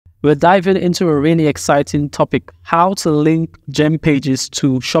We're diving into a really exciting topic: how to link Gempages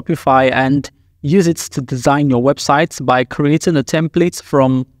to Shopify and use it to design your website by creating a template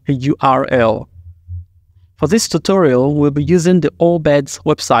from a URL. For this tutorial, we'll be using the Gempages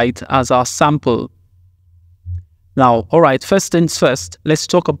website as our sample. Now, alright, first things first, let's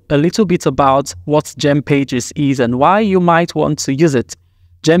talk a little bit about what Gempages is and why you might want to use it.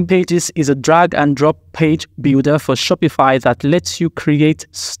 Gempages is a drag and drop page builder for Shopify that lets you create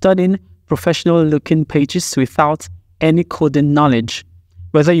stunning, professional looking pages without any coding knowledge.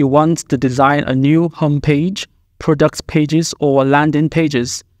 Whether you want to design a new homepage, product pages, or landing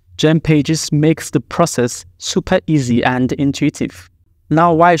pages, Gempages makes the process super easy and intuitive.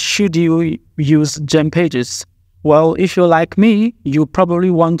 Now, why should you use Gempages? Well, if you're like me, you probably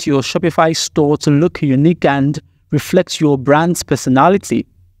want your Shopify store to look unique and reflect your brand's personality.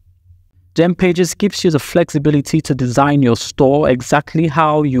 Gempages gives you the flexibility to design your store exactly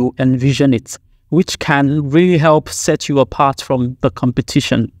how you envision it, which can really help set you apart from the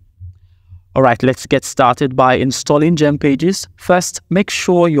competition. Alright, let's get started by installing Gempages. First, make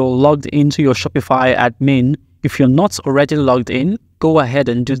sure you're logged into your Shopify admin. If you're not already logged in, go ahead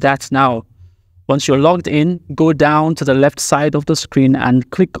and do that now. Once you're logged in, go down to the left side of the screen and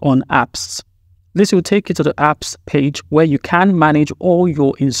click on Apps. This will take you to the Apps page where you can manage all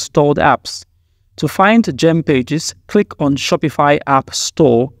your installed apps. To find Gempages, click on Shopify App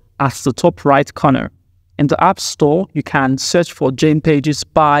Store at the top right corner. In the App Store, you can search for Gempages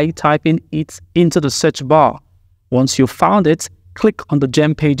by typing it into the search bar. Once you've found it, click on the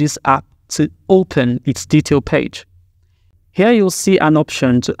Gempages app to open its detail page. Here you'll see an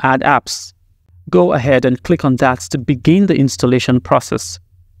option to add apps. Go ahead and click on that to begin the installation process.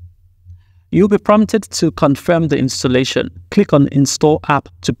 You'll be prompted to confirm the installation. Click on Install App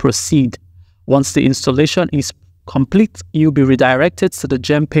to proceed. Once the installation is complete, you'll be redirected to the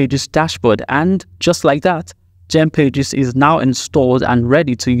Gempages dashboard, and just like that, Gempages is now installed and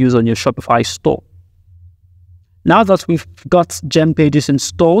ready to use on your Shopify store. Now that we've got Gempages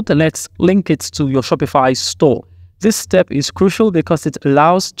installed, let's link it to your Shopify store. This step is crucial because it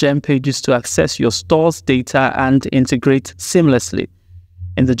allows Gempages to access your store's data and integrate seamlessly.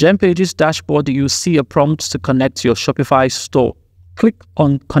 In the Gempages dashboard, you'll see a prompt to connect your Shopify store. Click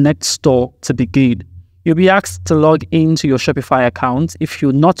on Connect Store to begin. You'll be asked to log into your Shopify account if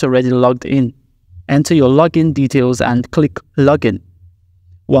you're not already logged in. Enter your login details and click Login.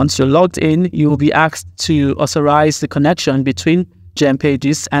 Once you're logged in, you'll be asked to authorize the connection between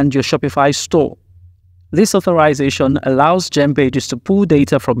Gempages and your Shopify store. This authorization allows Gempages to pull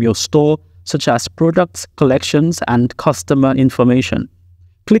data from your store, such as products, collections, and customer information.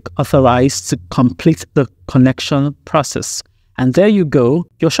 Click Authorize to complete the connection process. And there you go,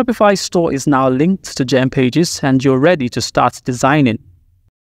 your Shopify store is now linked to Gempages and you're ready to start designing.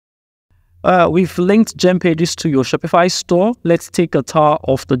 We've linked Gempages to your Shopify store. Let's take a tour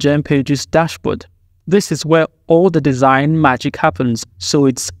of the Gempages dashboard. This is where all the design magic happens, so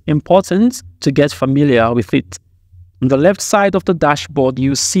it's important to get familiar with it. On the left side of the dashboard,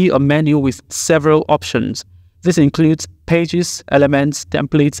 you see a menu with several options. This includes pages, elements,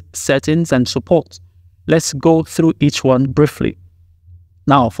 templates, settings, and support. Let's go through each one briefly.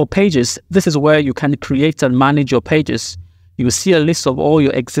 Now, for pages, this is where you can create and manage your pages. You will see a list of all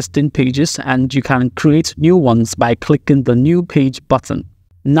your existing pages, and you can create new ones by clicking the New Page button.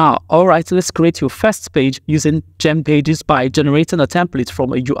 Now, alright, let's create your first page using Gempages by generating a template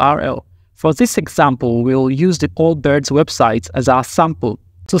from a URL. For this example, we'll use the Gempages website as our sample.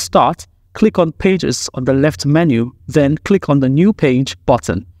 To start, click on Pages on the left menu, then click on the New Page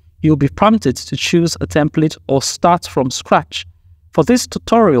button. You'll be prompted to choose a template or start from scratch. For this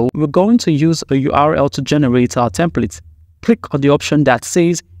tutorial, we're going to use a URL to generate our template. Click on the option that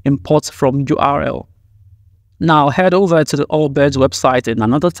says Import from URL. Now head over to the Gempages website in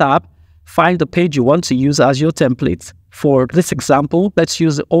another tab. Find the page you want to use as your template. For this example, let's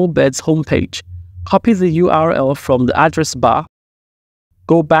use the Gempages homepage. Copy the URL from the address bar.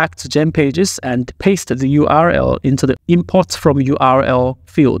 Go back to Gempages and paste the URL into the Import from URL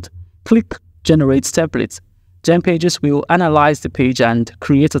field. Click Generate Template. Gempages will analyze the page and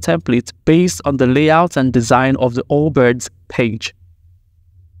create a template based on the layout and design of the Gempages page.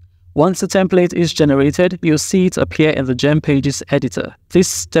 Once the template is generated, you'll see it appear in the Gempages editor.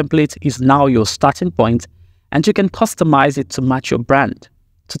 This template is now your starting point, and you can customize it to match your brand.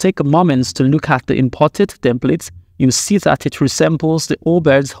 To take a moment to look at the imported template, you see that it resembles the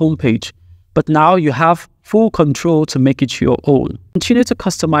Gempages homepage, but now you have full control to make it your own. Continue to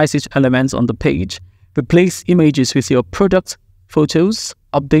customize each element on the page. Replace images with your product photos,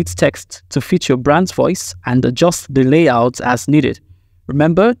 update text to fit your brand's voice, and adjust the layout as needed.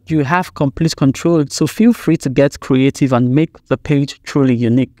 Remember, you have complete control, so feel free to get creative and make the page truly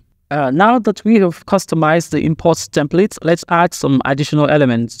unique. Now that we have customized the import templates, let's add some additional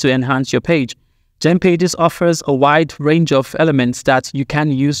elements to enhance your page. Gempages offers a wide range of elements that you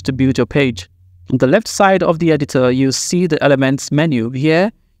can use to build your page. On the left side of the editor, you see the Elements menu. Here,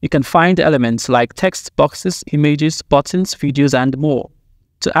 you can find elements like text boxes, images, buttons, videos, and more.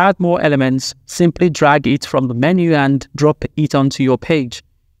 To add more elements, simply drag it from the menu and drop it onto your page.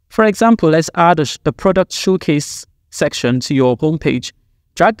 For example, let's add a product showcase section to your homepage.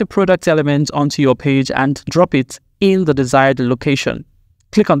 Drag the product element onto your page and drop it in the desired location.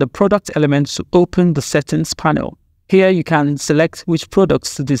 Click on the product element to open the settings panel. Here you can select which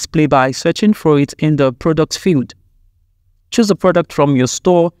products to display by searching for it in the product field. Choose a product from your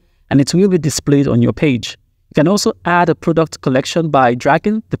store and it will be displayed on your page. You can also add a product collection by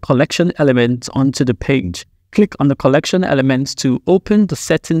dragging the collection element onto the page. Click on the collection element to open the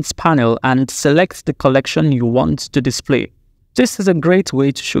settings panel and select the collection you want to display. This is a great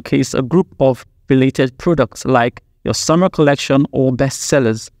way to showcase a group of related products like your summer collection or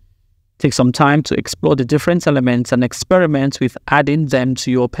bestsellers. Take some time to explore the different elements and experiment with adding them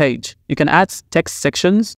to your page. You can add text sections,